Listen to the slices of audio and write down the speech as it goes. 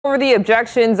Over the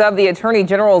objections of the Attorney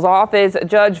General's office,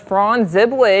 Judge Franz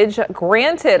Ziblich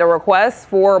granted a request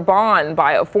for bond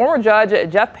by a former judge,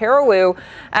 Jeff Perilou,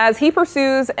 as he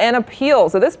pursues an appeal.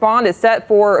 So this bond is set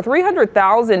for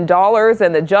 $300,000,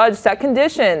 and the judge set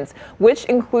conditions, which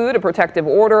include a protective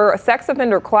order, sex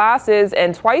offender classes,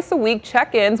 and twice-a-week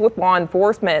check-ins with law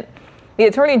enforcement. The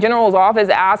Attorney General's office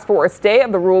asked for a stay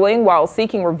of the ruling while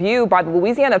seeking review by the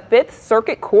Louisiana Fifth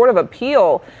Circuit Court of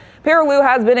Appeal. Perilou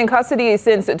has been in custody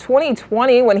since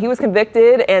 2020 when he was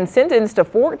convicted and sentenced to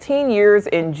 14 years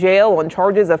in jail on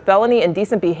charges of felony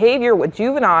indecent behavior with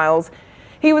juveniles.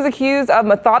 He was accused of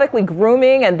methodically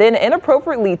grooming and then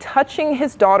inappropriately touching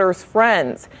his daughter's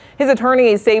friends. His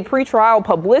attorneys say pretrial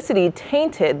publicity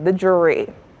tainted the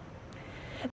jury.